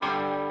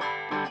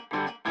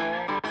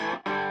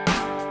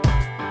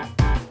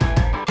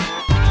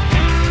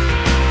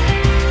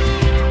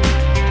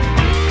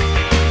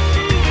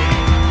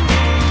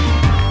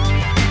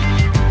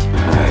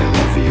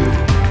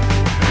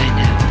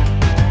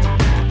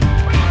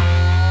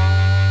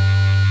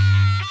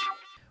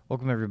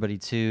Welcome, everybody,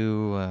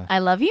 to I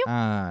Love You.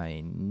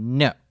 I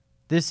Know.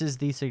 This is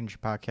the signature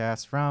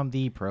podcast from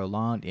the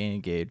Prolonged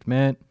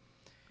Engagement.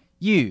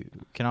 You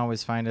can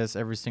always find us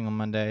every single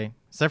Monday,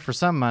 except for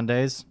some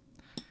Mondays.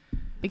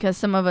 Because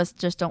some of us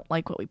just don't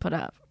like what we put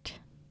out.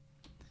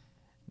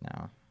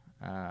 No.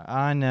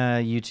 On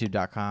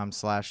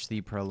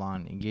youtube.com/the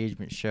Prolonged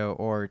Engagement Show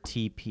or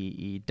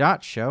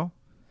tpe.show.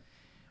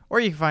 Or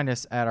you can find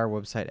us at our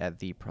website at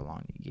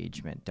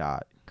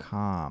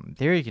theprolongedengagement.com.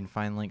 There you can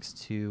find links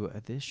to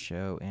this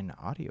show in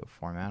audio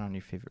format on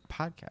your favorite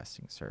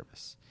podcasting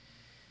service.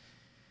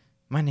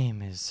 My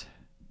name is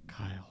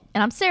Kyle.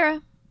 And I'm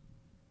Sarah.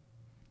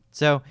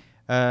 So,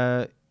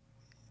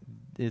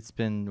 it's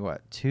been,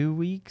 2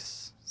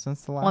 weeks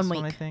since the last 1 week.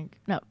 one, I think?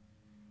 No.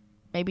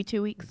 Maybe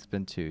 2 weeks. It's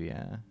been 2,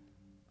 yeah.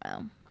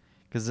 Wow.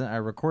 Because I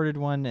recorded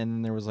one, and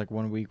then there was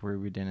 1 week where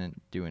we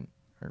didn't do it.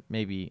 Or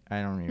maybe,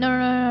 I don't even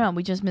No.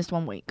 We just missed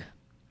 1 week.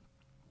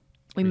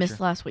 We missed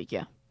sure? last week,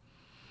 yeah.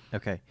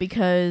 Okay.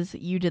 Because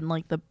you didn't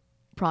like the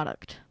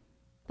product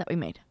that we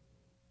made.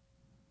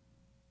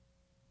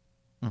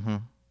 Mm-hmm.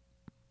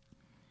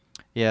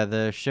 Yeah,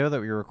 the show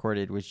that we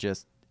recorded was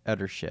just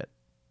utter shit.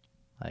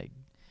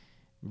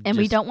 And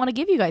we don't want to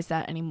give you guys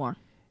that anymore.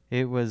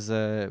 It was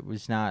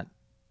just not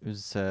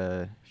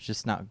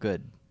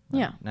good.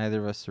 Yeah. Neither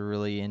of us were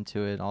really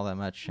into it all that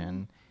much,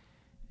 and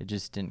it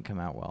just didn't come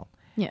out well.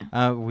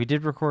 Yeah. We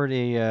did record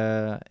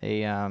a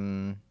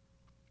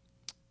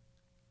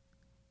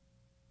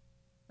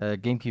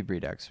GameCube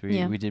Redux.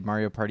 We did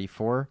Mario Party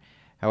 4.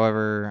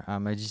 However,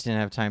 I just didn't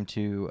have time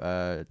to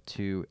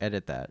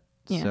edit that.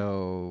 Yeah.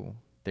 So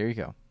there you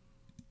go.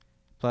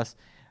 Plus,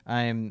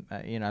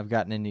 I've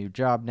gotten a new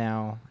job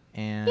now,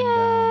 and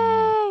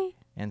Yay!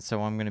 and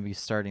so I'm going to be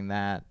starting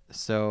that.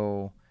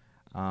 So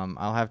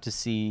I'll have to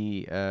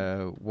see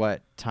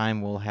what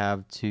time we'll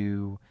have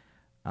to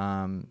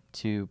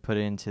put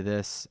into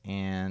this,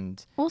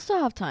 and We'll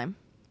still have time.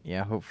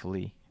 yeah,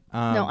 hopefully.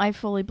 No, I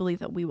fully believe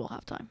that we will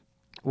have time.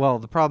 Well,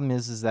 the problem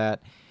is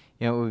that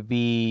it would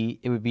be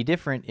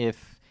different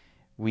if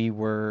we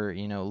were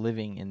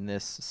living in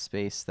this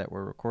space that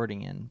we're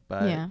recording in,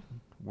 but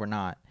we're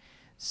not.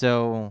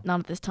 So Not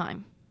at this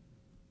time.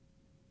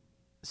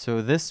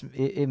 So this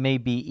it may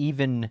be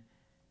even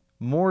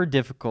more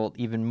difficult,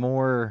 even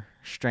more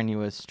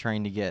strenuous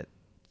trying to get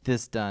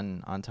this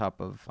done on top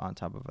of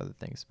other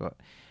things.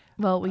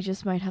 Well, we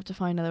just might have to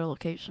find another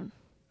location.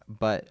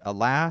 But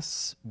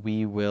alas,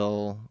 we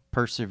will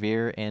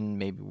persevere, and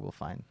maybe we'll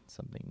find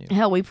something new.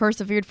 Hell, we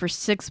persevered for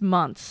 6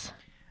 months.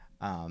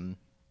 And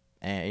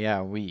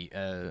yeah, we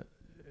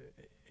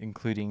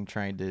including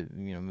trying to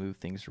move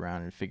things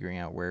around and figuring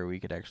out where we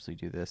could actually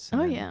do this.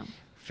 And then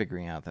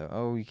figuring out that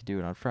we could do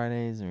it on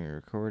Fridays and we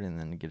record and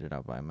then get it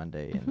out by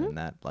Monday, and then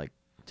that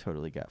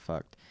totally got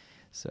fucked.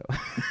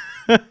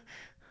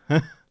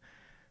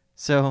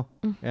 So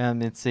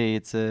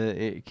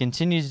it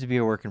continues to be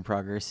a work in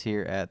progress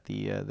here at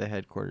the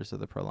headquarters of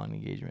the Prolonged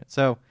Engagement.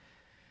 So,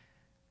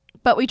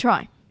 but we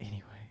try.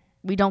 Anyway,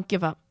 we don't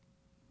give up.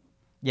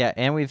 Yeah,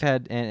 and we've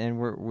had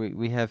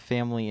we have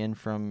family in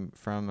from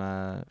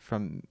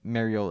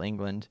Mariel,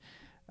 England,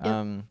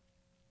 Yep.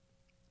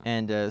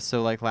 and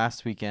so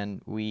last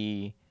weekend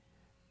we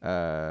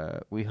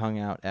hung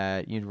out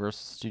at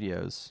Universal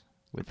Studios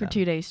with for them.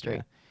 2 days straight.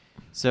 Yeah.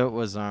 So it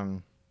was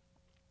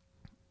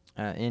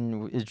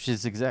which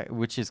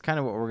is kind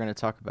of what we're going to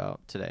talk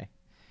about today.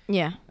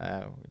 Yeah.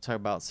 We talk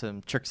about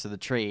some tricks of the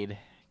trade,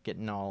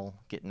 getting all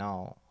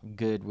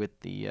good with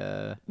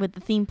the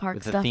theme park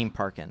with stuff. the theme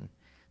parking.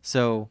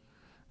 So,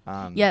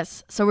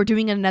 yes. So we're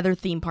doing another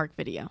theme park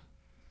video.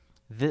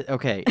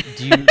 Okay.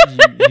 Do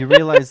you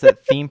realize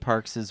that theme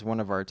parks is one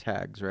of our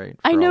tags, right?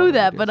 I know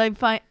that, but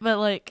I've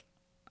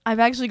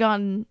actually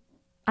I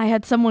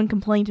had someone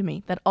complain to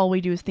me that all we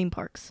do is theme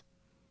parks.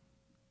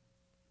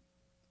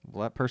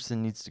 Well, that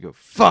person needs to go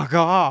fuck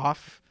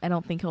off. I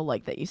don't think he'll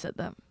like that you said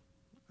that.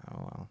 Oh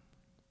well.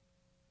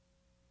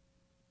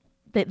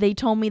 They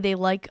told me they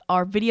like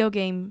our video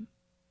game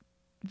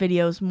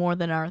videos more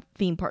than our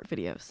theme park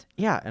videos.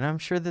 Yeah, and I'm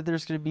sure that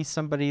there's going to be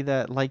somebody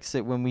that likes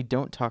it when we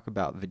don't talk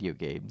about video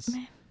games.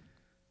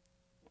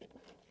 They're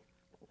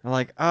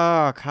like,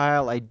 oh,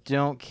 Kyle, I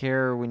don't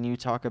care when you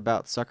talk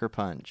about Sucker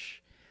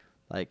Punch.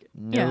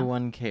 No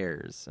one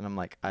cares. And I'm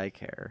like, I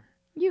care.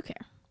 You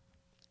care.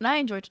 And I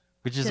enjoy it.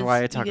 Which is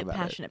why I talk you get about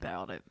passionate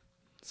about it.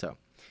 So.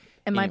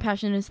 And my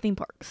passion is theme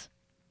parks.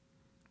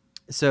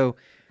 So,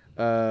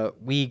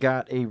 we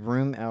got a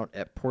room out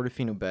at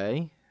Portofino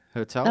Bay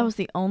Hotel. That was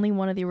the only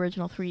one of the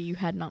original 3 you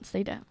had not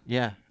stayed at.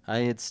 Yeah, I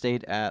had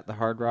stayed at the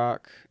Hard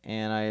Rock,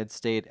 and I had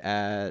stayed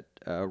at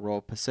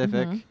Royal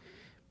Pacific,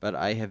 but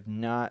I have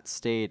not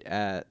stayed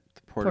at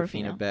the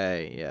Portofino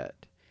Bay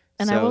yet.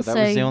 And so I will that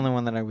say, was the only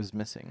one that I was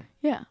missing.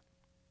 Yeah.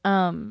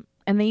 And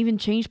they even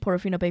changed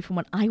Portofino Bay from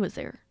when I was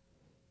there.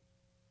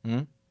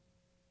 Hmm?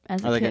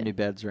 As a they kid. got new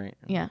beds, right?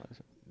 Yeah.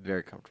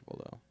 Very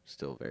comfortable, though.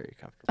 Still very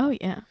comfortable. Oh,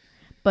 yeah.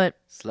 But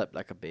Slept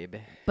like a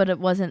baby. But it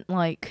wasn't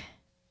like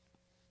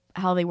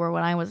how they were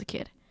when I was a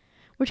kid,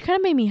 which kind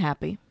of made me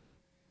happy.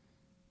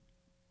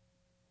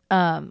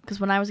 because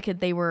when I was a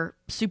kid, they were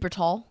super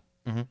tall,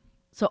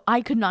 so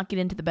I could not get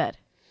into the bed.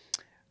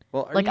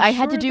 Well, like I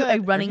had to do a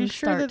running Are you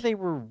sure start. that they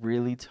were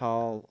really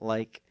tall?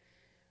 Like,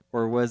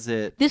 or was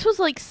it? This was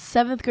like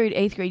 7th grade,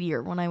 8th grade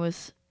year when I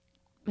was,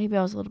 maybe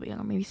I was a little bit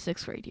younger, maybe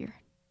 6th grade year.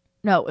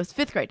 No, it was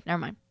 5th grade. Never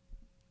mind,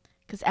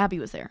 because Abby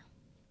was there.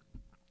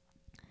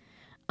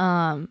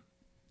 So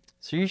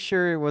you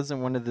sure it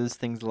wasn't one of those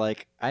things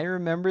like, I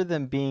remember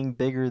them being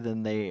bigger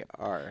than they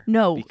are?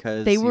 No,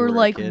 because they were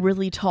like a kid?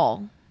 really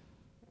tall.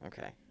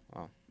 Okay,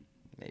 well,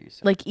 maybe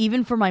so. Like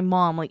even for my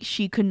mom, like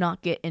she could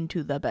not get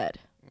into the bed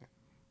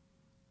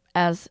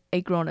as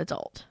a grown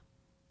adult.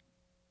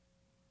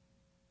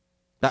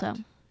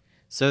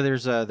 So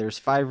there's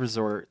 5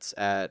 resorts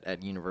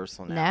at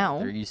Universal now.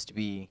 There used to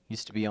be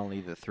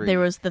only the 3. There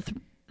was the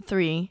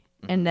 3,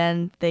 and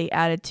then they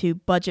added 2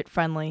 budget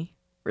friendly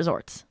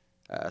resorts.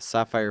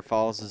 Sapphire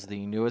Falls is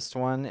the newest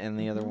one, and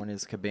the other one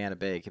is Cabana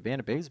Bay.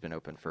 Cabana Bay's been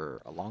open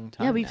for a long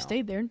time. Yeah, we've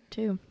stayed there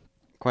too.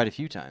 Quite a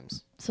few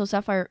times. So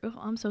Sapphire,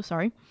 I'm so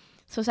sorry.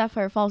 So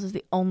Sapphire Falls is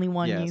the only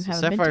one you haven't been to.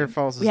 Sapphire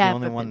Falls is the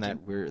only one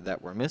that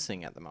we're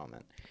missing at the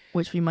moment.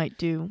 Which we might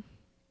do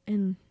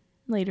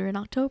later in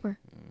October.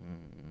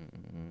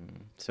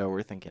 So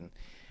we're thinking.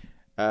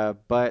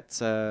 But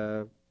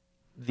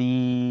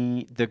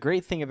the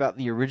great thing about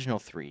the original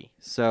 3,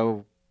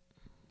 so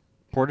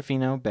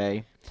Portofino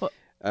Bay,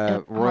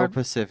 Royal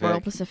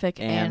Pacific,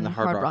 and the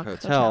Hard Rock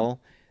Hotel.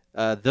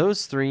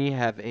 Those 3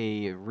 have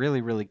a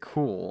really, really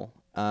cool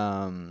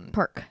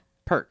perk.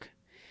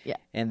 Yeah.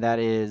 And that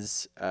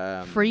is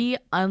free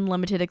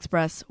unlimited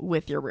express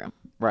with your room.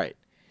 Right.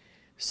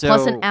 So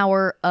plus an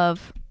hour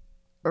of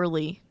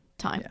early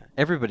time. Yeah.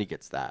 Everybody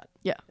gets that.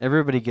 Yeah.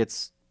 Everybody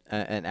gets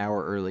an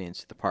hour early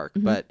into the park,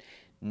 but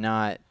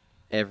not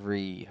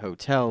every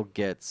hotel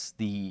gets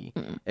the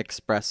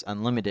Express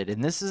Unlimited.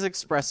 And this is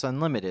Express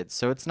Unlimited.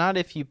 So it's not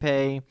if you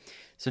pay.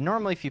 So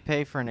normally if you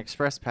pay for an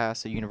Express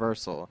Pass at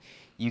Universal,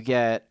 you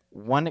get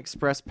 1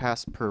 Express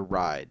Pass per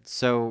ride.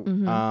 So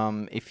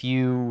if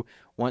you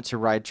want to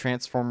ride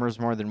Transformers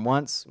more than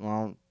once,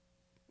 well,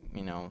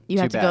 you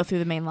have to go through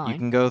the main line. You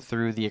can go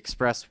through the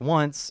Express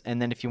once,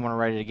 and then if you want to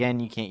ride it again,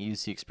 you can't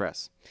use the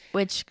Express.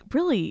 Which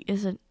really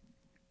isn't.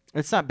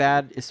 It's not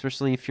bad,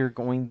 especially if you're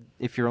only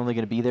going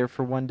to be there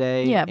for one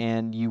day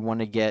and you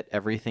want to get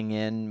everything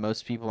in.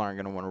 Most people aren't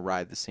going to want to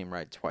ride the same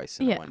ride twice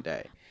in one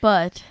day.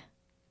 But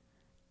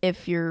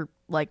if you're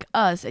like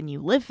us and you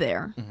live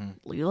there,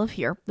 you live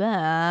here,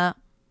 then.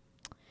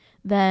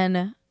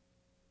 I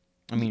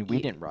mean,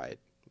 we didn't ride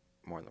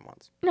more than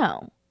once.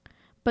 No.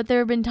 But there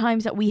have been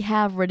times that we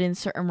have ridden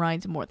certain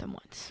rides more than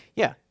once.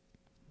 Yeah.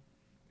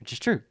 Which is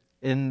true.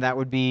 And that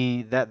would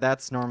be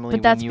that's normally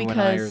when you and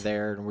I are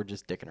there and we're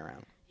just dicking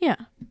around. Yeah.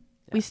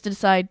 We used to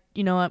decide,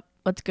 you know what,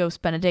 let's go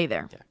spend a day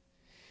there. Yeah.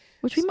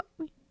 Which we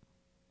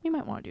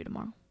might want to do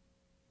tomorrow.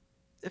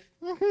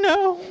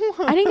 No.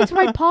 I didn't get to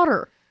ride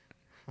Potter.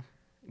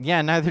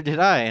 Yeah, neither did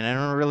I, and I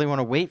don't really want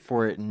to wait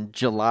for it in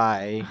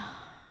July.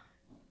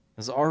 It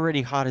was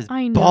already hot as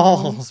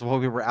balls while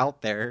we were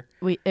out there.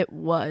 It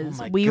was.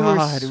 Oh my we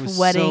God, were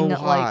sweating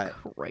so like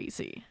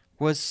crazy.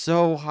 It was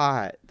so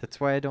hot. That's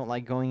why I don't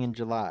like going in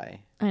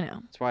July. I know.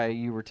 That's why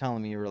you were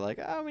telling me, you were like,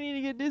 oh, we need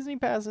to get Disney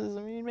passes.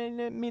 I mean, we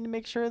need to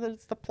make sure that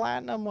it's the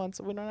platinum one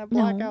so we don't have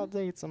blackout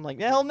dates. I'm like,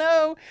 hell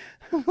no.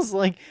 I was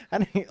like,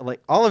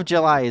 all of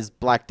July is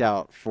blacked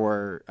out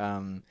for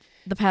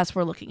the pass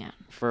we're looking at.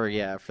 For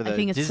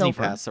the Disney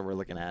pass that we're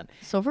looking at.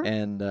 Silver?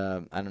 And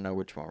I don't know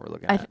which one we're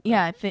looking at.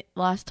 I think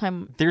last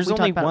time there's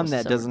only one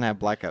that doesn't have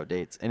blackout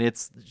dates, and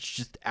it's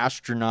just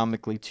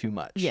astronomically too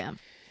much. Yeah.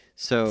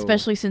 So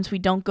especially since we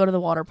don't go to the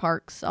water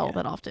parks all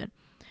that often.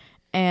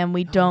 And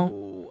we don't.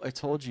 Oh, I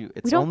told you.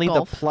 It's only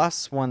the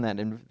plus one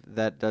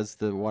that does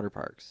the water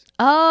parks.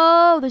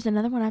 Oh, there's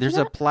another one after that?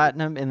 There's a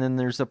platinum, and then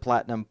there's a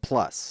platinum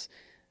plus.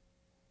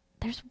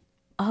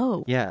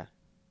 Yeah.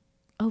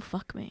 Oh,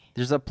 fuck me.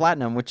 There's a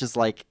platinum, which is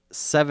like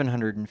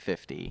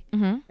 750.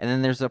 And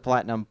then there's a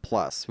platinum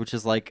plus, which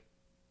is like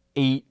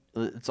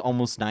it's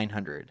almost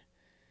 900.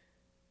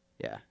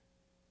 Yeah.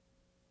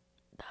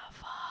 The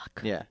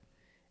fuck? Yeah.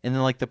 And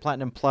then like the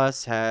platinum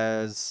plus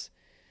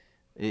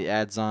it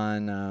adds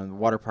on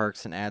water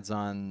parks and adds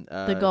on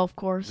the golf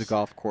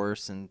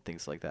course and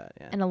things like that.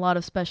 Yeah. And a lot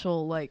of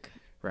special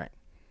right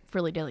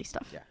frilly dilly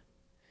stuff. Yeah.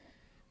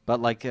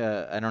 But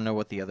I don't know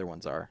what the other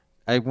ones are.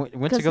 I went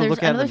to go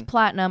look at them. There's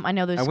platinum. I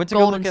know there's. I went to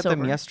go look at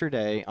them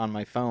yesterday on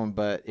my phone,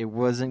 but it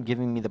wasn't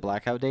giving me the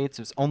blackout dates.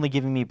 It was only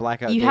giving me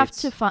blackout dates.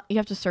 You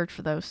have to search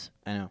for those.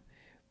 I know.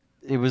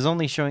 It was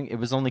only showing. It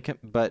was only,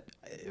 but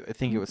I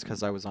think it was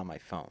because I was on my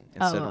phone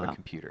instead of a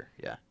computer.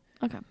 Yeah.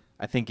 Okay.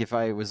 I think if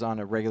I was on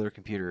a regular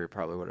computer, it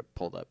probably would have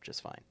pulled up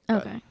just fine.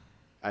 Okay.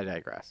 I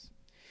digress.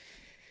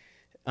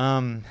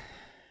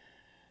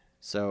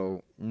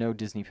 So no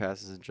Disney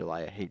passes in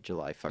July. I hate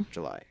July. Fuck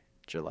July.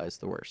 July is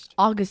the worst.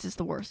 August is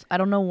the worst. I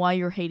don't know why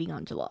you're hating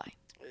on July.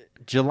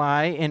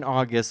 July and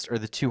August are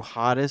the 2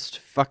 hottest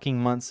fucking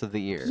months of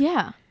the year.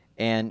 Yeah.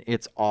 And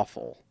it's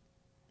awful.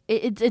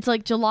 It's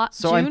like July.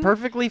 So June, I'm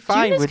perfectly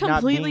fine with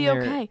not being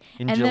there okay.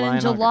 in and July then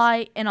in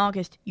July and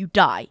August, you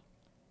die.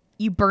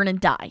 You burn and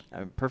die.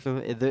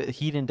 Perfectly. The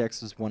heat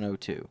index was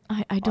 102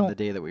 I don't, on the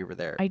day that we were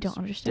there. I don't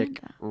understand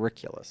that.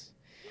 Ridiculous.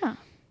 Yeah.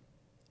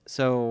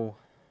 So,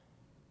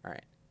 all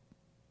right.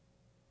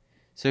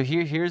 So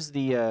here's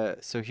the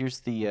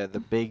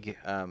big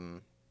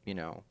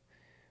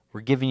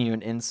we're giving you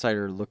an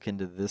insider look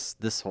into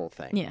this whole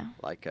thing. Yeah.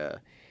 Like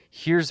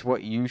here's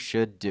what you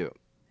should do.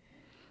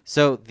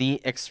 So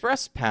the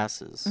express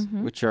passes,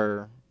 which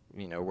are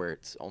where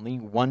it's only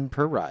one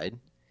per ride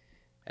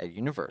at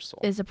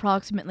Universal, is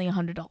approximately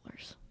 $100.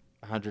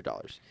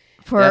 $100.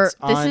 For That's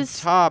this on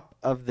is top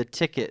of the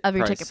ticket of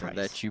your price ticket price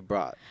that you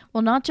bought.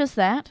 Well, not just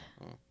that.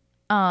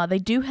 They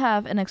do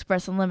have an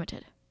Express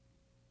Unlimited.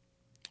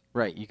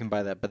 Right, you can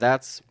buy that, but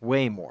that's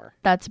way more.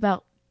 That's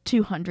about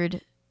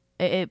 $200.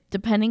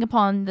 Depending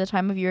upon the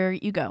time of year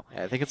you go.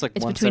 Yeah, I think it's like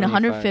it's between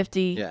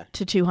 $150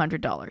 to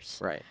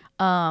 $200. Right.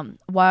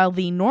 While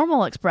the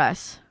normal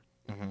Express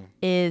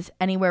is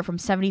anywhere from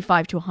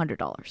 $75 to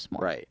 $100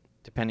 more. Right,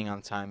 depending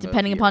on time.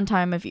 Depending upon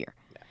time of year.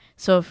 Yeah.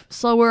 So if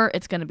slower,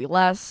 it's going to be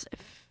less.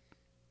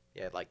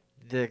 Yeah, like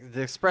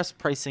the Express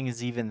pricing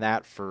is even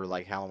that for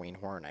like Halloween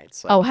Horror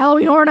Nights. Like,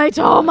 Halloween Horror Nights!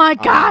 Oh my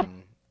God!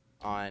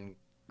 On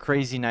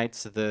crazy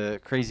nights of the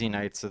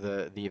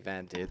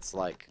event, it's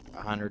like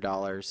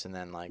 $100, and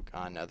then like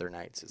on other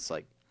nights, it's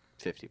like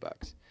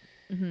 $50.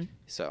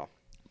 So.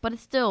 But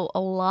it's still a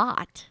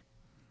lot.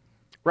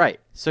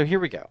 Right. So here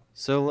we go.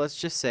 So let's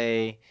just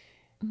say,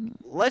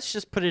 let's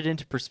just put it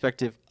into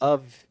perspective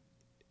of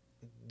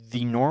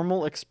the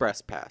normal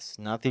Express Pass,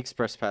 not the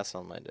Express Pass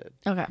Unlimited.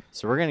 Okay.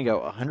 So we're gonna go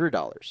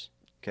 $100.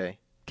 Okay.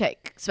 Okay,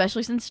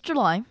 especially since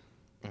July.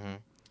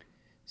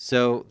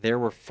 So there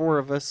were 4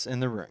 of us in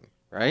the room,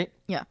 right?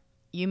 Yeah.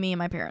 You, me, and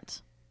my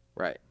parents.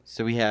 Right.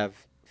 So we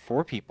have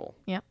 4 people.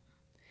 Yep.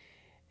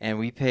 And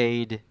we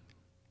paid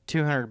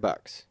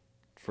 $200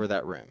 for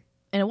that room.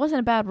 And it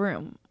wasn't a bad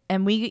room.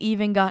 And we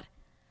even got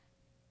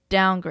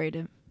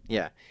downgraded.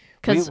 Yeah.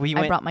 Because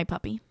I brought my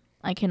puppy.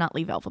 I cannot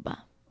leave Elphaba.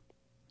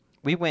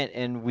 We went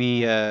and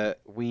we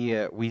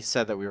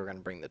said that we were going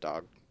to bring the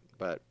dog,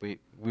 but we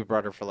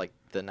brought her for like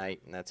the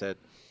night, and that's it.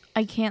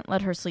 I can't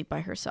let her sleep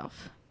by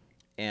herself.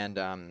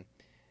 And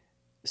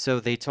so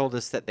they told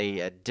us that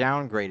they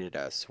downgraded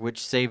us,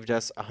 which saved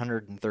us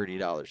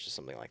 $130 or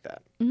something like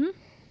that.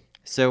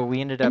 So we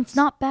ended up. And it's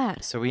not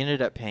bad. So we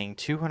ended up paying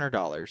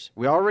 $200.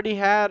 We already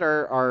had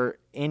our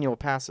annual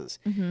passes,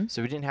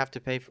 so we didn't have to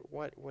pay for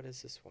what? What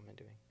is this woman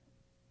doing?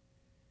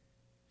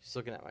 She's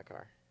looking at my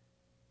car.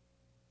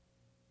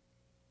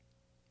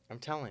 I'm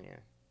telling you,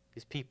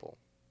 these people.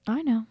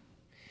 I know.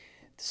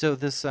 So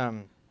this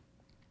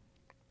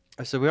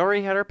so we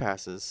already had our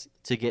passes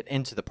to get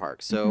into the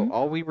park. So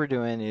all we were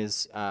doing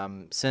is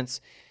since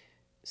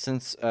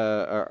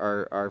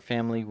our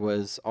family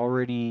was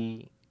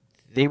already.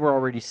 They were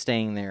already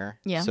staying there,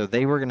 so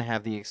they were going to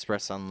have the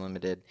Express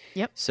Unlimited.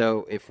 Yep.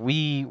 So if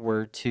we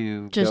were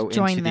to just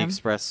go into the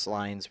Express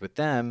lines with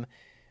them,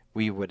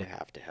 we would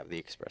have to have the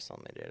Express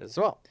Unlimited as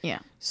well.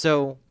 Yeah.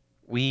 So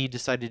we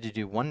decided to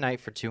do one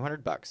night for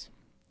 $200.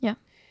 Yeah.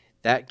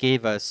 That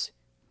gave us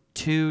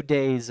 2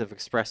 days of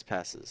Express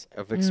passes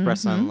of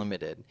Express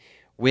Unlimited,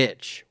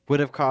 which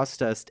would have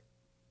cost us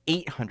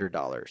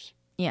 $800.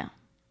 Yeah.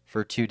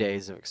 For 2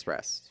 days of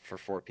Express for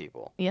 4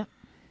 people. Yep.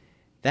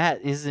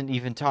 That isn't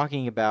even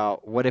talking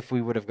about what if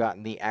we would have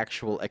gotten the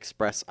actual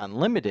Express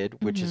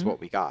Unlimited, which is what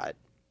we got,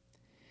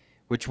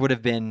 which would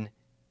have been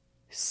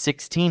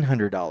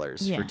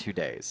 $1,600 for 2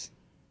 days.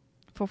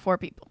 For 4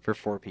 people. For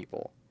 4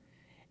 people.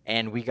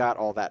 And we got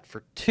all that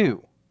for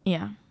 2.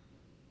 Yeah.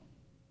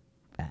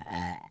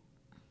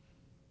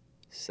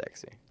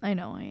 Sexy. I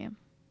know I am.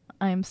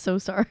 I am so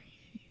sorry.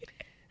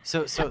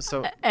 So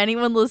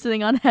anyone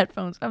listening on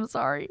headphones, I'm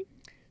sorry.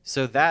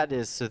 So that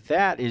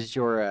is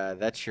your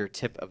that's your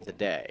tip of the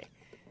day.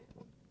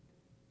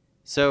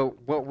 So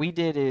what we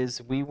did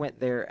is we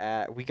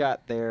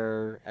got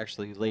there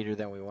actually later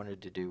than we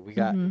wanted to do.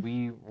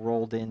 We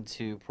rolled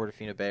into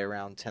Portofino Bay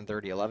around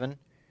 10:30, 11.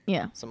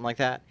 Yeah. Something like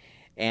that.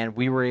 And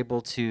we were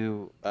able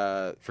to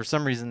for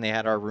some reason they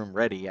had our room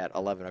ready at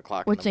 11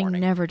 o'clock in the morning. Which they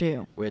never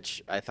do.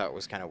 Which I thought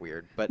was kind of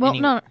weird. But well,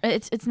 anyway, no,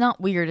 it's not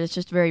weird. It's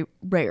just very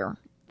rare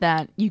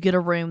that you get a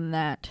room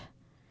that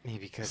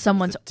maybe because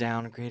someone's it's a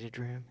downgraded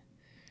room.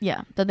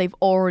 Yeah, that they've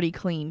already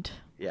cleaned.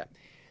 Yeah.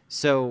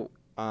 So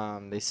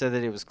they said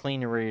that it was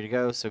clean and ready to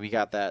go, so we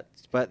got that.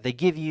 But they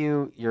give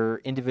you your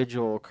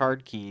individual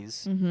card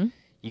keys.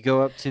 You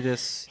go up to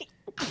this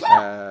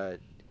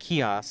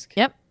kiosk.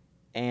 Yep.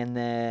 And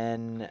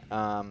then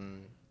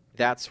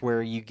that's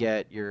where you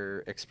get your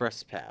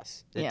Express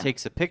Pass. It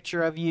takes a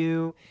picture of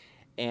you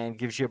and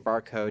gives you a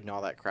barcode and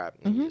all that crap,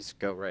 and you just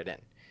go right in.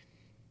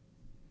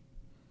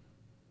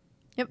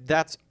 Yep.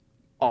 That's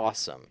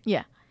awesome.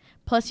 Yeah.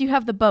 Plus, you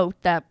have the boat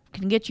that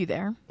can get you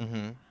there.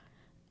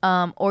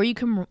 Or you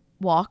can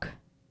walk,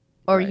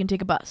 or you can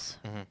take a bus.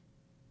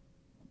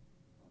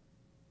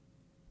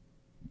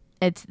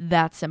 It's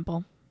that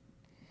simple,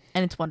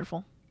 and it's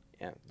wonderful.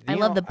 Yeah. I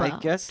love the boat. I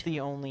guess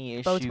the only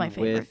issue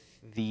with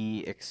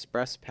the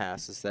Express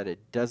Pass is that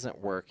it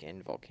doesn't work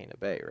in Volcano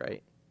Bay,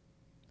 right?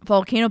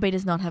 Volcano Bay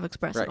does not have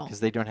Express at all. Right, because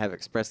they don't have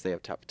Express, they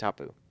have Tapu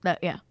Tapu.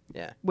 Yeah.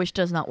 Yeah. Which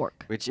does not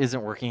work. Which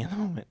isn't working at the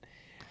moment.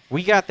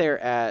 We got there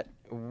at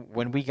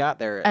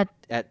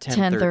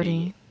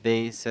 10:30.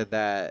 They said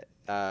that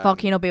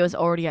Volcano Bay was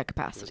already at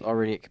capacity. It was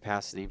already at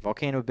capacity.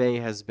 Volcano Bay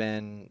has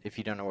been, if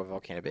you don't know what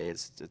Volcano Bay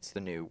is, it's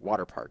the new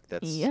water park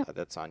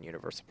that's on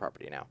Universal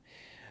property now.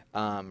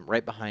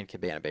 Right behind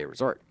Cabana Bay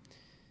Resort.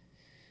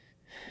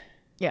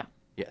 Yeah.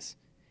 Yes.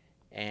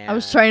 And I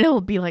was trying to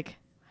be like,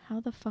 how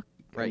the fuck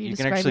right, you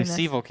can actually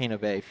see Volcano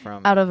Bay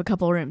from out of a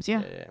couple of rooms,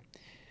 yeah.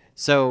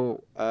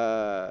 So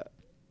that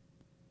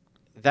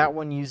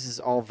one uses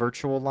all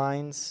virtual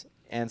lines,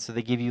 and so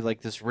they give you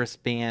like this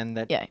wristband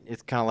that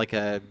it's kind of like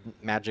a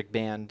magic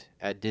band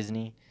at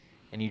Disney,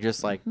 and you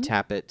just like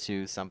tap it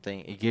to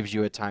something. It gives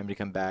you a time to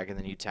come back, and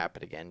then you tap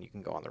it again. You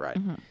can go on the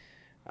ride.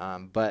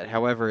 But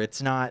however,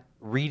 it's not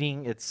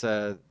reading. It's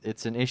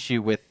an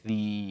issue with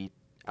the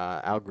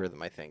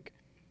algorithm, I think.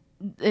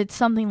 It's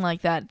something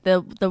like that.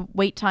 The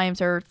wait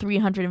times are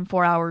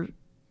 304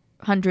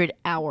 100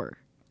 hour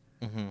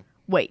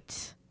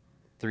waits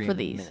 300 for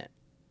these.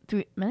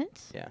 3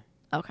 minutes? Yeah.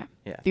 Okay.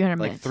 Yeah. 300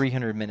 minutes. Like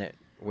 300-minute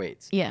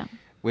waits. Yeah.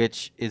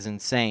 Which is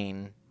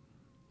insane,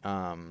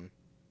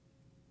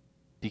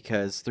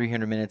 because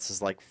 300 minutes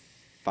is like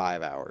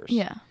 5 hours.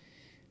 Yeah.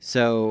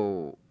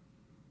 So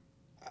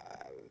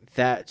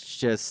that's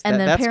just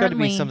that's got to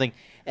be something.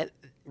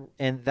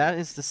 And that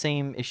is the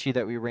same issue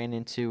that we ran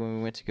into when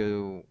we went to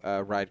go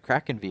ride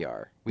Kraken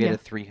VR. We had a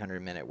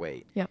 300-minute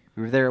wait. Yep.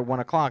 We were there at 1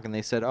 o'clock, and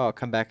they said, "Oh,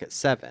 come back at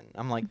 7."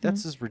 I'm like,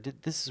 this is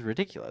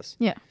ridiculous.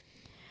 Yeah.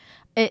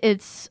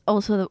 It's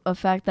also a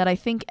fact that I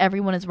think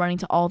everyone is running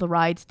to all the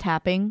rides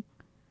tapping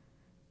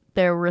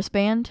their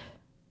wristband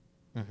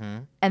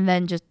and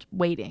then just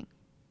waiting.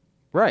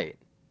 Right.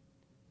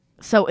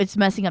 So it's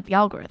messing up the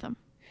algorithm.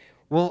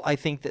 Well, I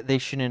think that they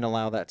shouldn't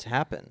allow that to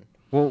happen.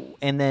 Well,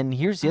 and then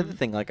here's the other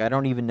thing. Like, I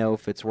don't even know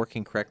if it's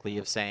working correctly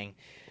of saying,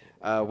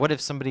 what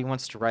if somebody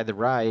wants to ride the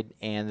ride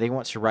and they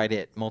want to ride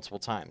it multiple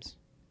times?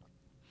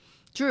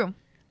 True.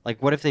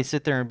 Like, what if they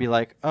sit there and be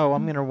like, oh,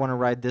 I'm going to want to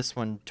ride this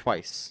one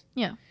twice.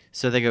 Yeah.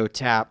 So they go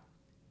tap,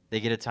 they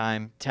get a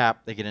time,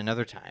 tap, they get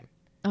another time.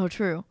 Oh,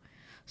 true.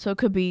 So it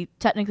could be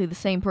technically the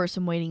same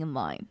person waiting in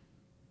line,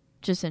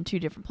 just in 2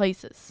 different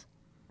places.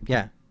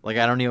 Yeah. Like,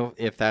 I don't know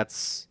if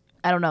that's...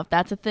 I don't know if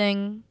that's a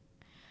thing.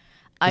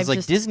 Because,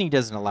 like, Disney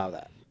doesn't allow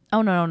that.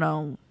 Oh,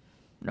 no.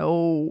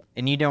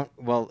 And you don't...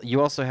 Well,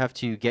 you also have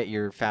to get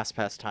your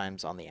FastPass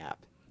times on the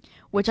app.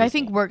 Which I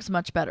think works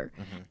much better.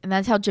 And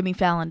that's how Jimmy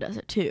Fallon does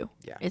it, too.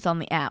 Yeah. It's on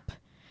the app.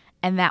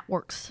 And that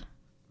works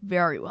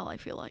very well, I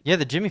feel like. Yeah,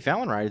 the Jimmy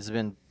Fallon ride has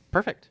been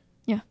perfect.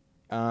 Yeah.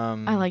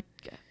 I like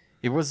it.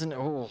 It wasn't...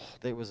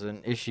 it was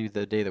an issue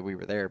the day that we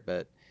were there,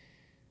 but...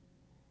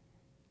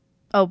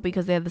 Oh,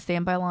 because they had the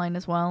standby line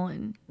as well?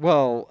 And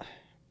well...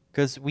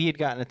 Because we had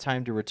gotten a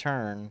time to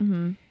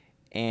return,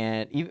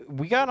 and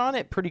we got on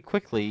it pretty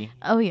quickly.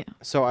 Oh yeah.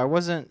 So I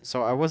wasn't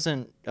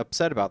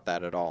upset about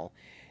that at all.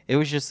 It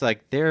was just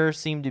like there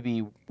seemed to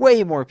be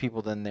way more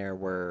people than there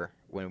were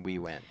when we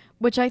went.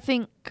 Which I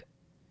think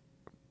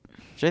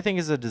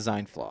is a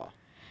design flaw.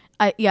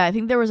 I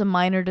think there was a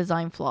minor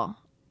design flaw.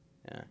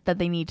 Yeah. That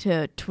they need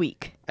to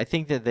tweak. I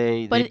think that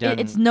they. But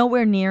it's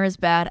nowhere near as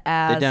bad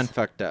as. They done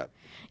fucked up.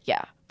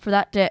 Yeah, for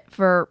that day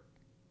for.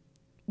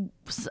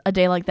 A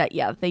day like that,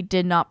 yeah, they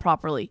did not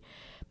properly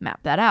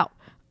map that out.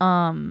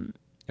 And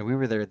we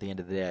were there at the end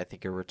of the day. I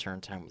think our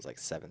return time was like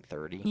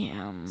 7:30.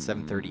 Yeah.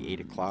 7:30, 8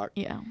 o'clock.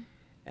 Yeah.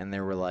 And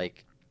there were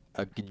like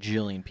a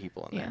gajillion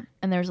people in there.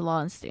 And there's a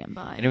lot on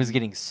standby. And it was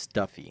getting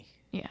stuffy.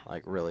 Yeah.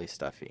 Like really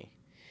stuffy.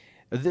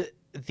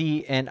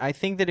 And I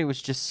think that it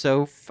was just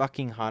so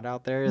fucking hot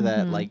out there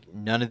that like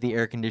none of the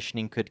air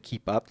conditioning could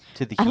keep up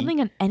to the heat. I don't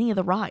think on any of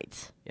the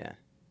rides. Yeah.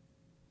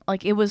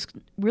 Like it was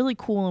really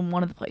cool in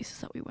one of the places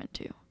that we went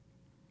to.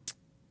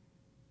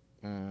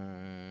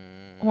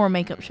 Or a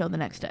makeup show the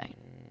next day.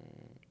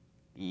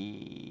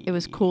 It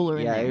was cooler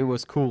in there. Yeah, it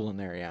was cool in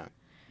there, yeah.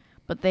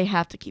 But they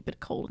have to keep it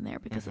cold in there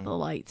because of the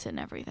lights and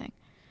everything.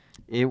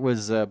 It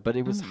was, but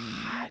it was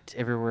hot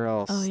everywhere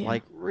else. Oh, yeah.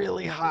 Like,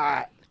 really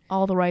hot.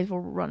 All the rides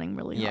were running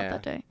really hot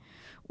that day.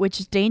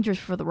 Which is dangerous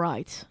for the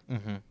rides.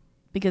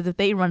 Because if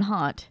they run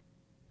hot,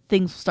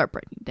 things will start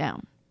breaking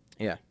down.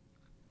 Yeah.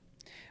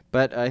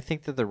 But I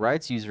think that the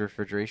rides use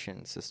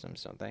refrigeration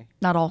systems, don't they?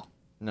 Not all.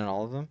 Not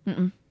all of them?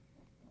 Mm-mm.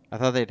 I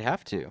thought they'd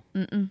have to.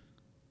 Mm-mm.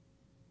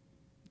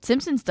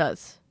 Simpsons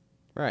does.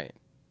 Right.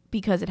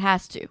 Because it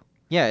has to.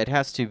 Yeah, it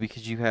has to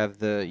because you have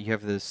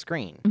the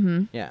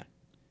screen. Yeah.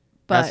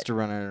 But it has to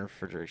run on a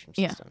refrigeration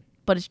system. Yeah,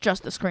 but it's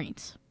just the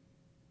screens.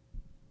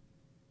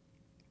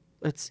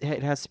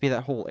 It has to be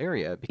that whole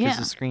area because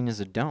the screen is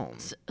a dome.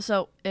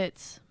 So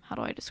it's... How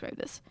do I describe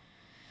this?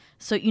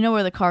 So you know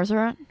where the cars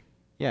are at?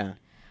 Yeah.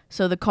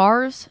 So the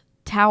cars,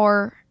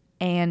 tower,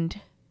 and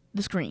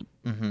the screen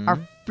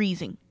are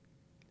freezing.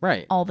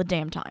 Right. All the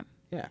damn time.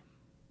 Yeah.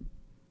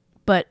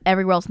 But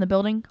everywhere else in the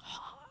building?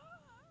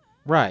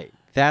 Right.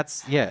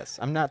 Yes.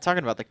 I'm not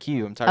talking about the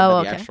queue. I'm talking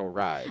about the actual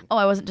ride. Oh,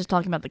 I wasn't just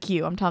talking about the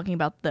queue. I'm talking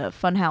about the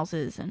fun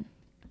houses and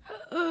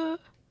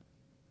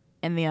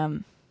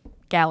the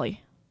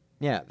galley.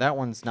 Yeah,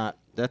 that's not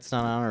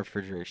on a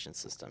refrigeration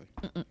system.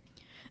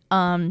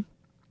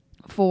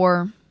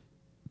 For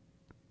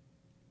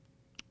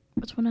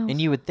which one else? And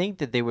you would think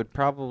that they would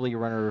probably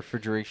run a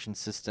refrigeration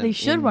system. They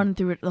should run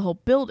through the whole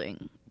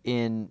building.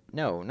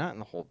 No, not in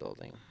the whole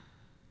building.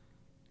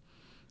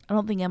 I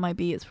don't think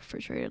MIB is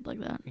refrigerated like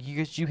that.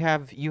 Because you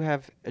have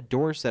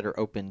doors that are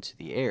open to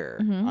the air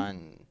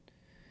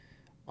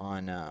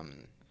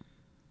on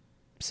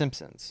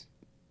Simpsons.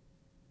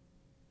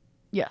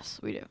 Yes,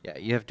 we do. Yeah,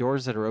 you have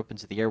doors that are open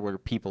to the air where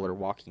people are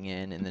walking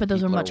in, and then but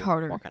those are much are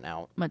harder, walking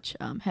out. Much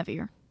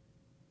heavier.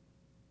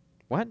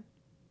 What?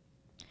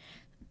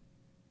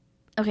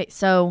 Okay,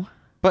 so.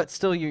 But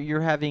still, you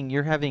would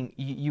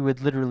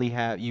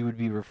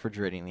be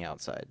refrigerating the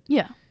outside.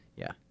 Yeah.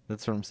 Yeah,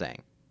 that's what I'm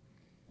saying.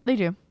 They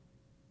do.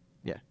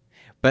 Yeah,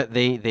 but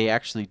they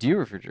actually do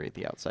refrigerate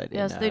the outside.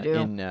 Yes, they do.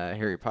 In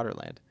Harry Potter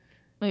Land.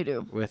 They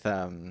do. With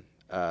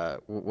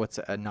what's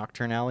a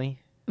Nocturne Alley?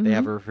 Mm-hmm. They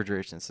have a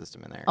refrigeration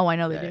system in there. Oh, I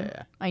know they do.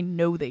 Yeah. I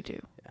know they do.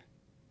 Yeah.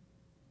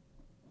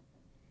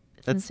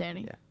 That's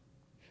insanity. Yeah.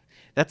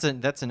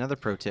 That's another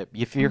pro tip.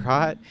 If you're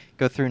hot,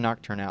 go through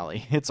Nocturne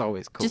Alley. It's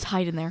always cool. Just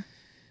hide in there.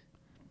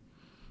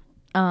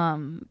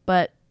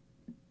 But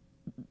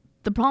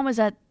the problem is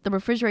that the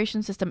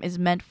refrigeration system is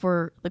meant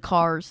for the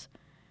cars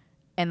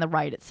and the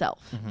ride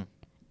itself. Mm-hmm.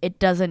 It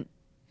doesn't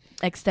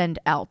extend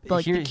out.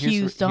 Like the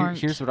queues don't.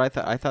 Here's what I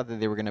thought. I thought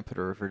that they were going to put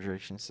a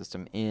refrigeration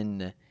system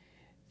in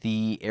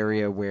the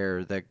area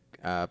where the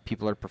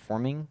people are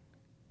performing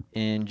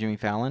in Jimmy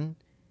Fallon.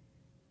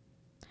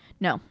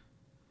 No.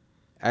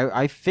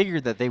 I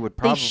figured that they would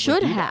probably They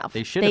should have.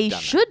 They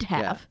should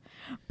have. Yeah.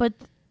 But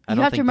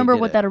you have to remember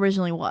what that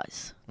originally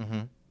was.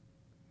 Mm-hmm.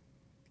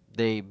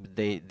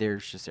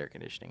 There's just air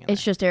conditioning.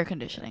 It's just air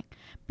conditioning.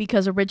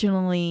 Because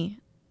originally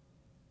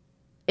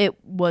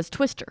it was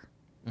Twister.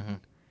 Mm-hmm.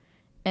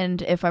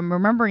 And if I'm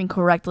remembering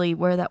correctly,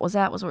 where that was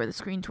at was where the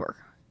screens were.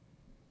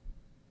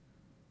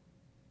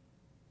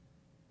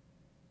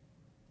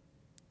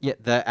 Yeah,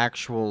 the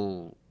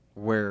actual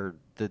where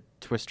the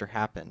Twister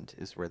happened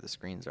is where the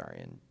screens are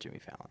in Jimmy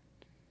Fallon.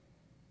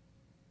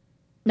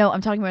 No, I'm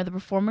talking where the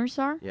performers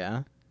are.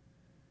 Yeah.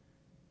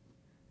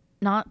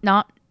 Not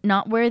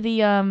where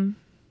the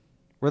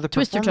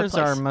Twister performers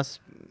are.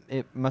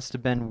 Must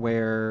have been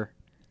where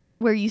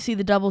you see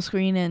the double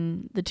screen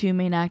and the two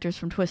main actors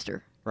from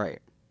Twister. Right.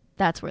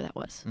 That's where that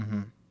was.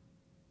 Mm-hmm.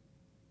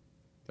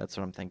 That's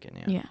what I'm thinking.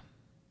 Yeah. Yeah.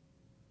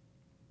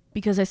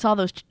 Because I saw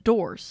those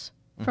doors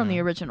from the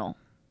original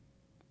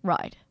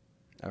ride.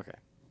 Okay.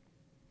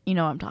 You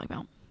know what I'm talking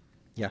about.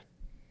 Yeah.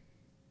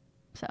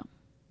 So.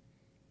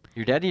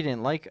 Your daddy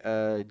didn't like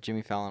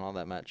Jimmy Fallon all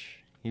that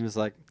much. He was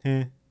like,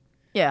 eh.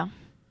 Yeah.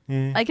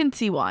 Eh. I can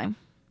see why.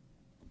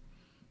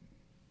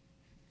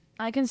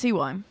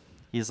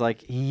 He's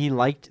like, he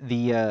liked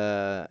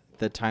the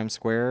Times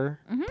Square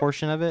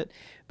portion of it,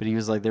 but he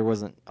was like, there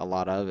wasn't a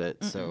lot of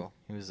it, so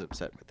he was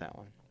upset with that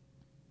one.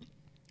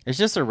 It's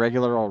just a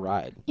regular old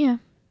ride. Yeah.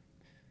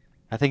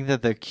 I think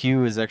that the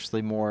queue is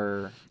actually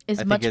more...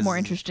 Is much more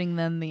interesting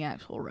than the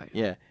actual ride.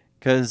 Yeah,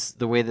 because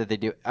the way that they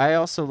do it. I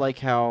also like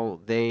how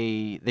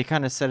they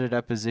kind of set it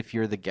up as if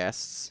you're the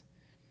guests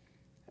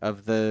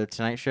of the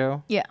Tonight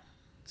Show. Yeah.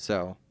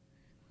 So,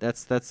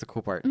 that's the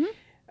cool part.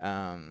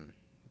 Mm-hmm.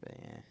 But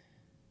yeah.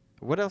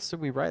 What else did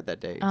we ride that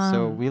day?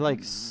 So we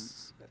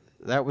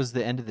that was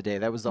the end of the day.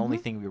 That was the only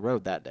thing we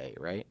rode that day,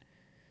 right?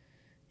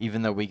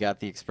 Even though we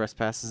got the express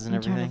passes and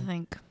everything. I'm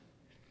trying to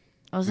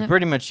think. We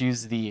pretty much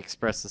used the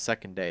express the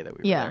second day that we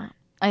were there.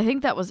 I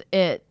think that was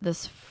it.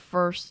 This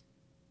first...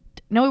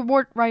 No,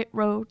 we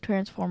rode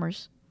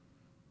Transformers.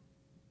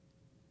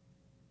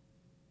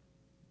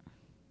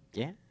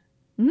 Yeah?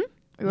 Mm-hmm.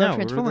 We rode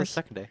Transformers. We rode the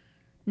second day.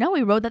 No,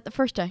 we rode that the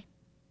first day.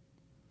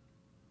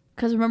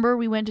 Because remember,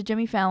 we went to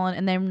Jimmy Fallon,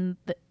 and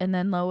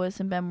then Lois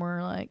and Ben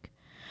were like,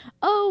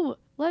 "Oh,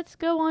 let's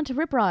go on to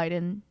Rip Ride,"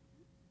 and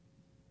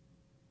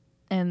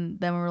then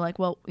we were like,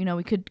 "Well,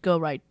 we could go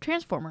ride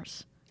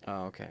Transformers."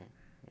 Oh, okay.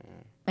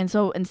 Yeah. And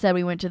so instead,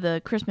 we went to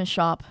the Christmas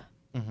shop,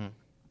 and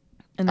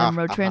then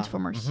rode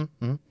Transformers.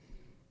 Mm-hmm.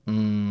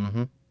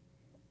 Mm-hmm.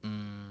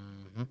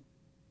 Mm-hmm.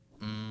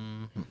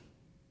 Mm-hmm.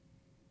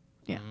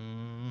 Yeah.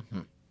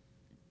 Mm-hmm.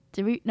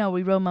 Did we? No,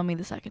 we rode Mummy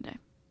the second day.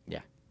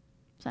 Yeah.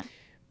 So.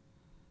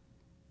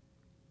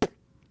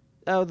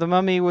 Oh, the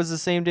Mummy was the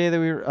same day that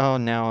we were... Oh,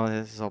 now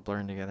this is all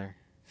blurring together.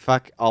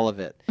 Fuck all of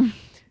it.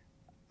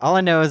 All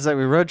I know is that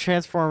we rode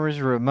Transformers,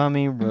 we rode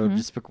Mummy, we rode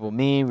Despicable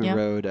Me, we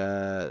rode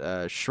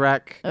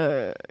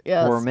Shrek,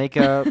 yes. Horror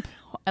Makeup,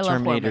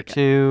 Terminator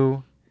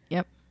 2.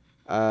 Yep.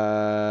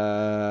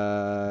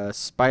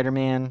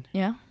 Spider-Man.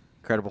 Yeah.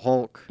 Incredible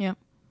Hulk. Yep.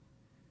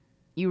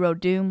 You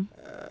rode Doom.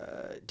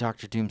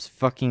 Dr. Doom's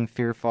fucking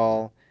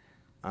Fearfall.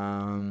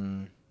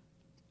 Kong.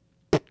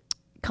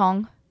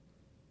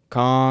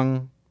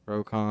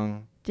 Rode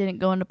Kong. Didn't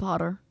go into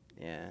Potter.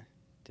 Yeah,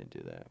 didn't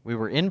do that. We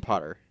were in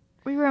Potter.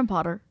 We ran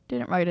Potter.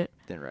 Didn't write it.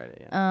 Didn't write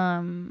it,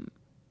 yeah.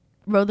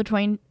 Rode the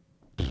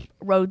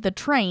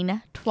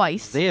train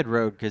twice. They had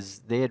rode because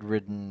they had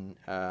ridden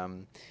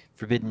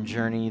Forbidden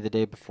Journey the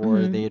day before.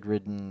 Mm-hmm. They had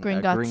ridden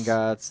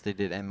Gringotts. They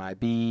did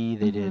MIB.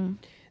 They did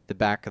the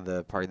back of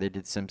the park. They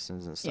did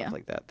Simpsons and stuff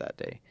like that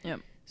day. Yep.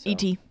 So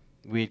E.T.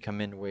 We had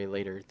come in way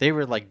later. They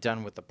were like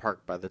done with the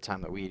park by the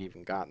time that we had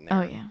even gotten there.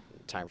 Oh, yeah.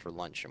 Time for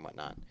lunch and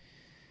whatnot.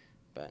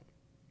 But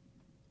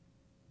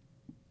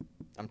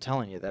I'm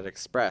telling you, that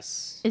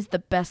express is the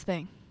best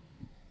thing.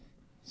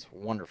 It's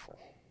wonderful.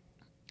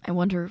 I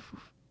wonder.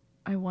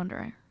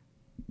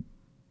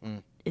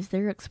 Is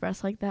there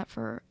express like that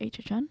for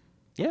HHN?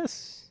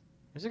 Yes,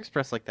 there's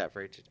express like that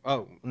for HHN.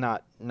 Oh,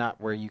 not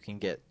where you can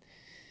get.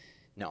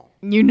 No.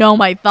 You know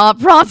my thought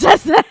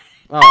process.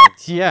 Oh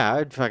yeah,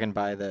 I'd fucking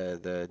buy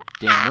the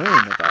damn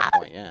room at that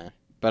point. Yeah,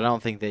 but I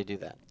don't think they do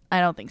that.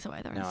 I don't think so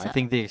either. No, I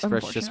think the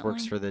express just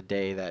works for the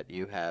day that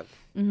you have.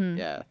 Mm-hmm.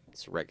 Yeah,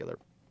 it's regular,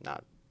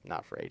 not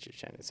for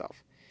HHN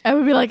itself. I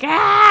would be like,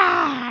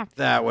 ah!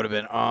 That would have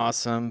been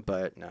awesome,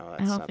 but no,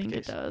 that's not the case. I don't think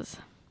it does.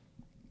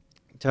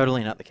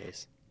 Totally not the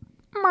case.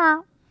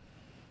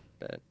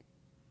 But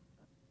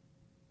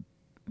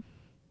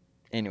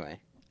anyway.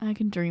 I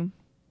can dream.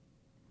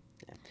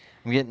 Yeah.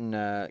 I'm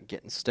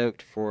getting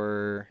stoked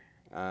for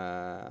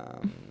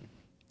Fast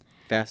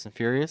and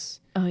Furious.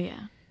 Oh,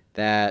 yeah.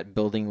 That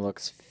building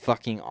looks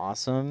fucking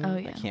awesome. Oh,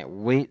 yeah. I can't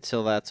wait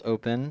till that's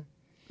open.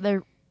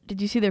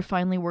 Did you see they're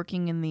finally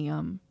working in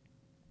the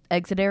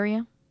exit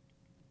area?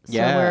 So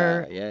yeah,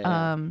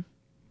 where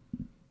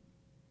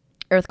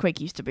Earthquake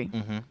used to be.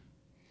 Mm-hmm.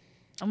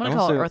 I'm going to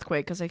call it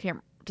Earthquake because I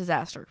can't...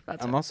 Disaster.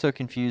 I'm also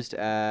confused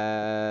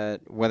at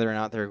whether or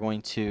not they're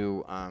going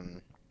to...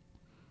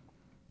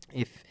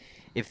 if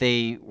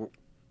they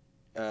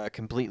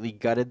completely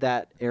gutted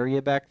that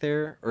area back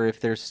there, or if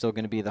there's still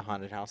going to be the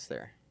haunted house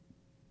there.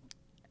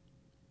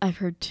 I've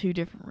heard two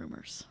different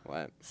rumors.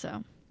 What?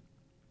 So...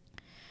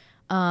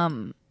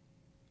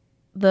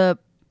 the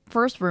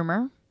first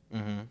rumor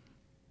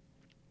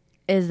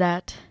is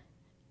that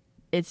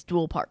it's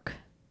dual park.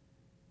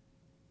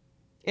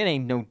 It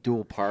ain't no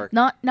dual park.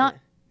 Not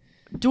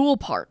dual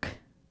park,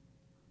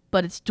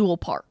 but it's dual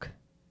park.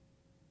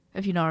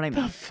 If you know what I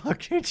mean. The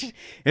fuck?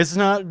 It's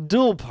not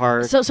dual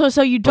park.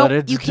 So you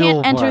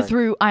can't enter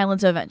through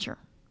Islands of Adventure.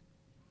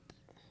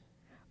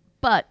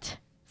 But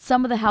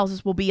some of the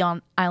houses will be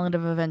on Island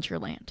of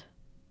Adventureland.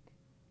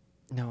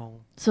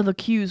 No. So the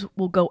queues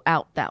will go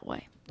out that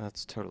way.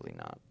 That's totally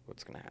not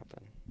what's going to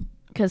happen.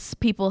 Because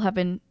people have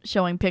been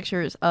showing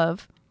pictures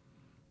of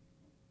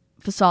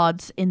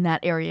facades in that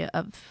area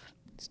of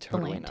It's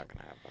totally the land. Not going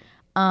to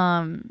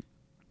happen.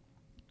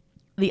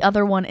 The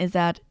other one is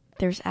that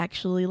there's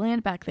actually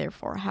land back there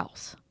for a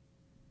house.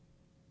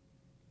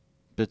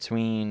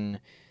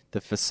 Between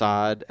the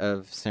facade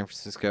of San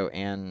Francisco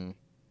and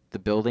the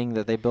building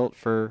that they built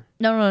for...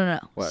 No.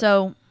 What?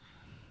 So,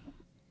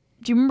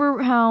 do you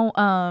remember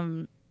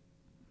how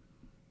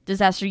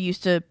Disaster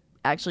used to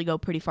actually go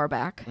pretty far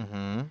back?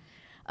 Mm-hmm.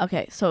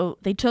 Okay, so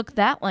they took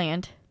that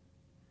land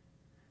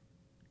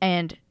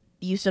and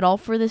used it all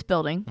for this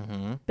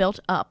building, built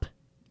up.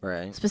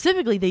 Right.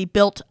 Specifically, they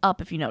built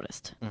up, if you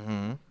noticed.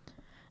 Mm-hmm.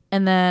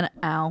 And then,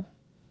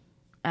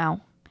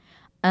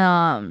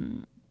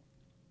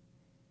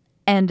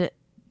 and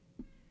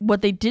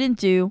what they didn't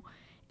do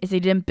is they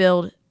didn't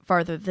build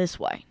farther this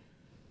way.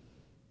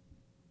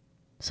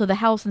 So the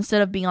house,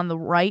 instead of being on the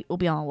right, will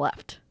be on the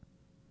left.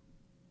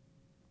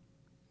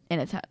 In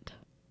a tent.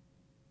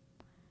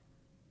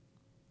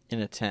 In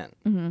a tent.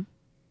 Mm-hmm.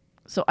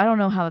 So I don't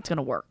know how that's going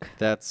to work.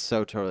 That's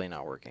so totally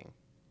not working.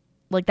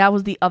 Like, that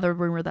was the other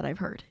rumor that I've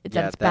heard. It's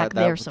that it's back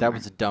there somewhere. That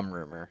was a dumb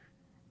rumor.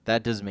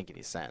 That doesn't make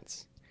any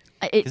sense.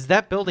 Because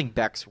that building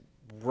backs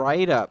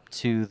right up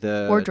to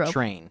the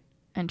train.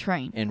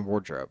 And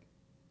Wardrobe.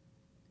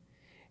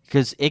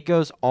 Because it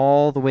goes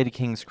all the way to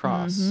King's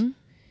Cross. Mm-hmm.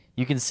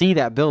 You can see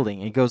that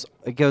building. It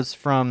goes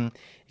from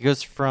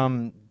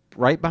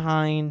right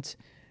behind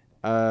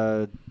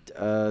the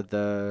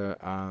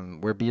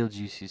where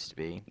Beetlejuice used to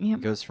be. Yep.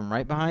 It goes from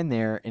right behind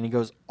there, and it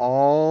goes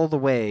all the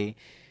way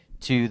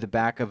to the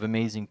back of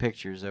Amazing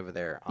Pictures over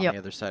there on the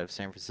other side of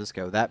San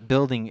Francisco. That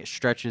building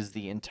stretches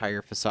the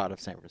entire facade of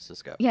San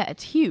Francisco. Yeah,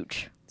 it's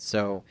huge.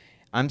 So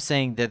I'm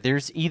saying that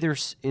there's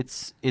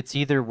it's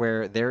either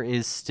where there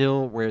is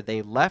still where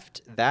they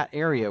left that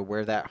area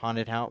where that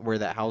haunted house where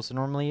that house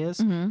normally is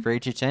for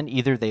HHN.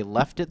 Either they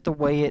left it the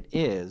way it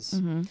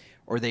is,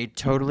 or they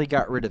totally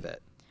got rid of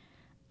it.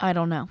 I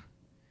don't know.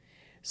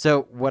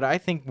 So what I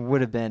think would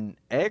have been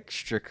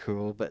extra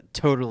cool, but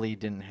totally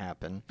didn't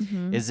happen,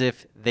 is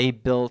if they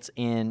built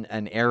in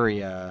an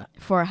area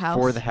for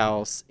the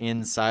house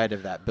inside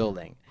of that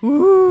building.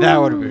 Ooh. That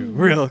would have been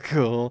real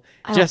cool.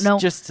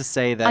 Just to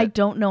say that. I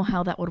don't know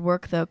how that would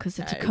work though, because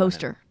it's a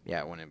coaster.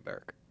 It wouldn't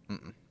work.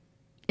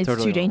 It's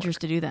totally too dangerous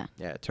to do that.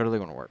 Yeah, it totally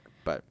wouldn't work.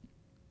 But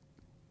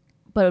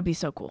it would be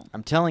so cool.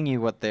 I'm telling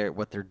you what they're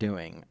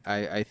doing.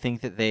 I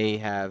think that they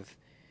have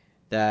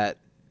that.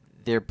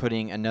 They're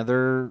putting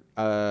another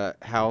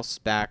house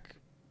back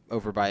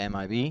over by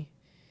MIB,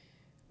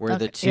 where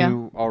the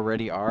two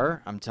already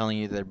are. I'm telling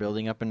you, they're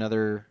building up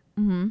another.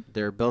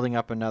 They're building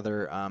up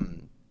another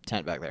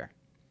tent back there.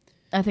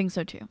 I think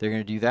so too. They're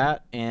gonna do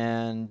that,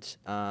 and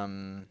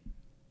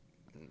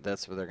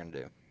that's what they're gonna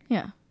do.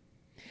 Yeah.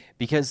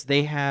 Because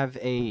they have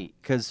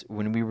because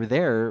when we were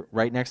there,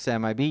 right next to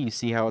MIB, you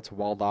see how it's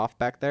walled off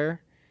back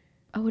there?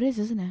 Oh, it is,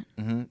 isn't it?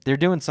 Mm-hmm. They're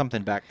doing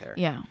something back there.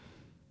 Yeah.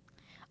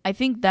 I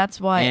think that's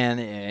why. And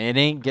it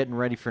ain't getting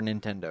ready for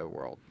Nintendo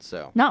World,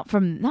 so. Not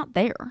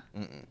there.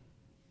 Mm-mm.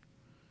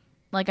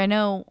 Like, I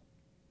know,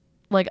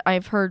 like,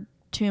 I've heard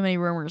too many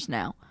rumors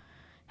now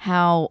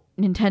how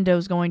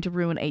Nintendo's going to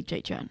ruin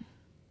HHN.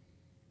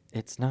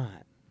 It's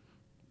not.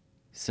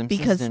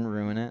 Simpsons didn't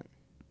ruin it.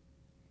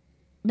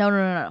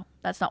 No.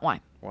 That's not why.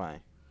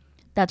 Why?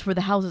 That's where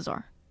the houses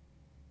are.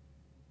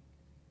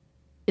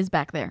 Is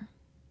back there.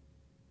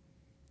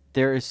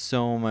 There is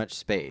so much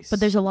space. But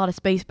there's a lot of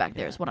space back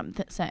there, is what I'm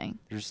saying.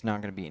 There's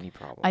not going to be any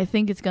problem. I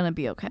think it's going to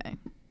be okay.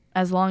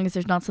 As long as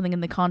there's not something in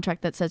the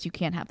contract that says you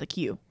can't have the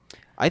queue.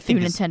 I think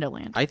Nintendo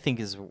Land. I think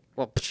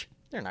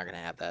they're not going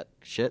to have that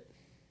shit.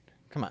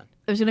 Come on.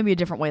 There's going to be a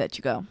different way that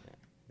you go.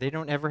 They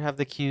don't ever have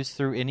the queues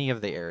through any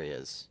of the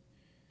areas.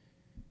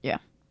 Yeah.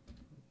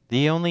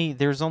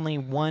 There's only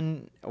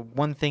one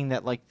thing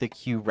that like the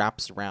queue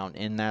wraps around,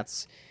 and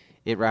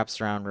it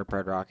wraps around Rip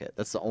Red Rocket.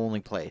 That's the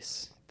only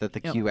place that the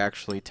queue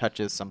actually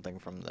touches something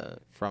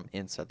from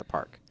inside the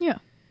park. Yeah.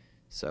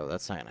 So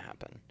that's not gonna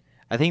happen.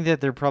 I think that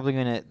they're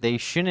probably they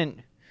shouldn't.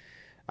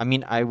 I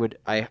mean,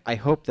 I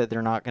hope that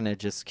they're not gonna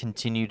just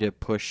continue to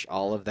push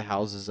all of the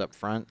houses up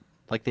front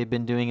like they've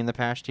been doing in the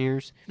past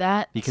years.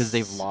 Because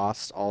they've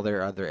lost all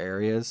their other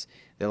areas.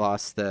 They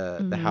lost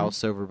the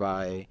house over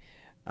by.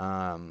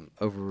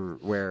 Over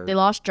where they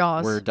lost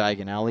Jaws, where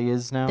Diagon Alley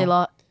is now.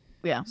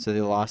 So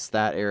they lost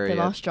that area. They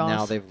lost Jaws.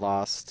 Now they've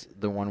lost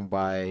the one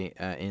by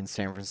in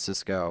San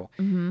Francisco.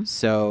 Mm-hmm.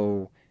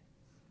 So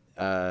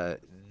the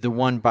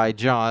one by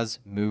Jaws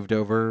moved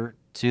over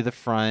to the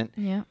front.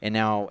 Yeah. And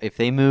now if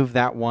they move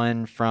that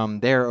one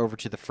from there over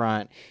to the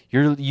front,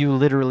 you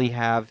literally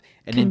have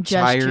an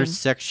entire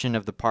section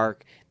of the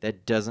park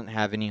that doesn't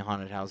have any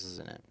haunted houses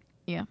in it.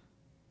 Yeah.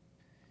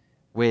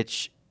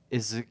 Which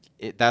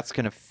that's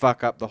going to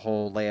fuck up the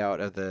whole layout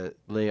of the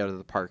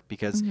park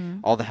because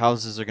all the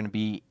houses are going to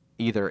be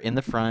either in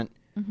the front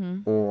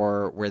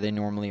or where they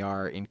normally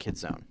are in Kids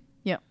Zone.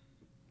 Yeah.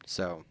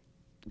 So.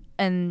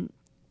 And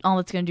all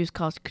it's going to do is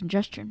cause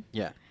congestion.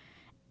 Yeah.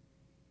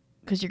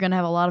 Because you're going to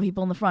have a lot of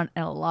people in the front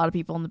and a lot of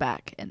people in the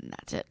back, and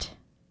that's it.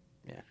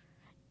 Yeah.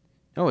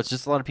 No, it's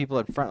just a lot of people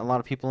at front, a lot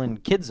of people in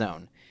Kids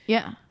Zone.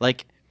 Yeah.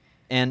 Like,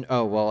 and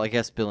I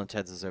guess Bill and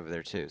Ted's is over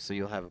there too, so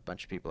you'll have a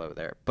bunch of people over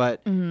there.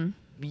 But.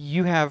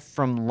 You have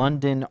from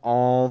London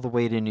all the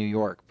way to New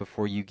York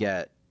before you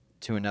get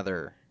to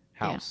another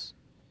house.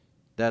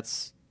 Yeah.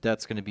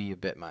 That's going to be a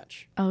bit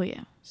much. Oh,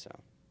 yeah. So,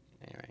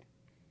 anyway.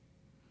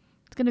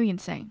 It's going to be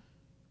insane.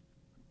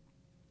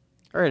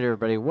 All right,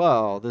 everybody.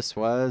 Well, this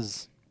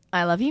was...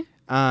 I Love You.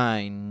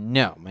 I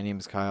Know. My name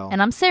is Kyle.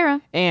 And I'm Sarah.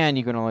 And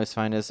you can always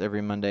find us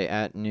every Monday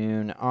at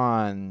noon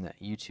on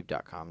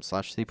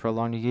youtube.com/The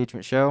Prolonged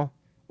Engagement Show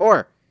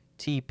or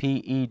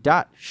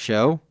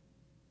tpe.show.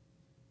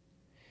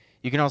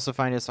 You can also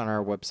find us on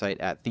our website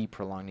at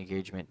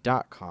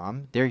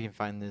theprolongedengagement.com. There you can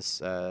find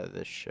this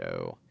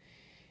show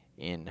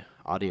in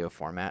audio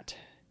format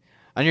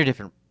on your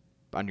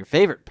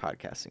favorite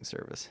podcasting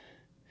service,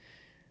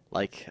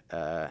 like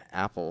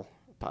Apple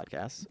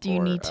Podcasts. Do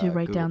you need to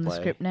write Google down Play,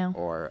 the script now?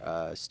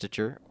 Or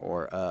Stitcher,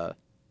 or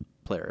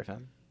Player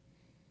FM,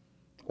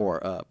 or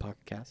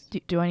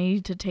Podcast. Do I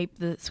need to tape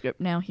the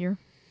script now here?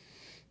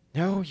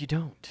 No, you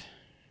don't.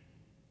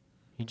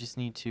 You just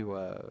need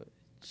to...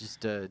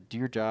 Just do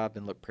your job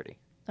and look pretty.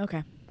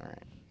 Okay. All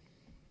right.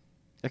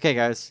 Okay,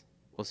 guys.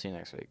 We'll see you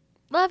next week.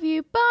 Love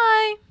you.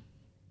 Bye.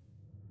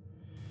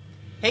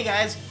 Hey,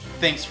 guys.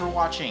 Thanks for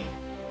watching.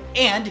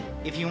 And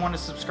if you want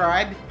to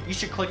subscribe, you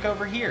should click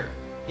over here.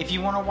 If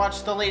you want to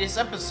watch the latest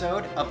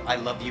episode of I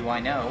Love You, I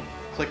Know,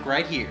 click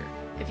right here.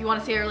 If you want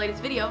to see our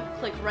latest video,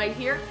 click right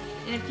here.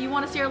 And if you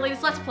want to see our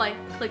latest Let's Play,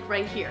 click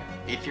right here.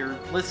 If you're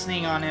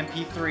listening on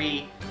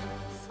MP3,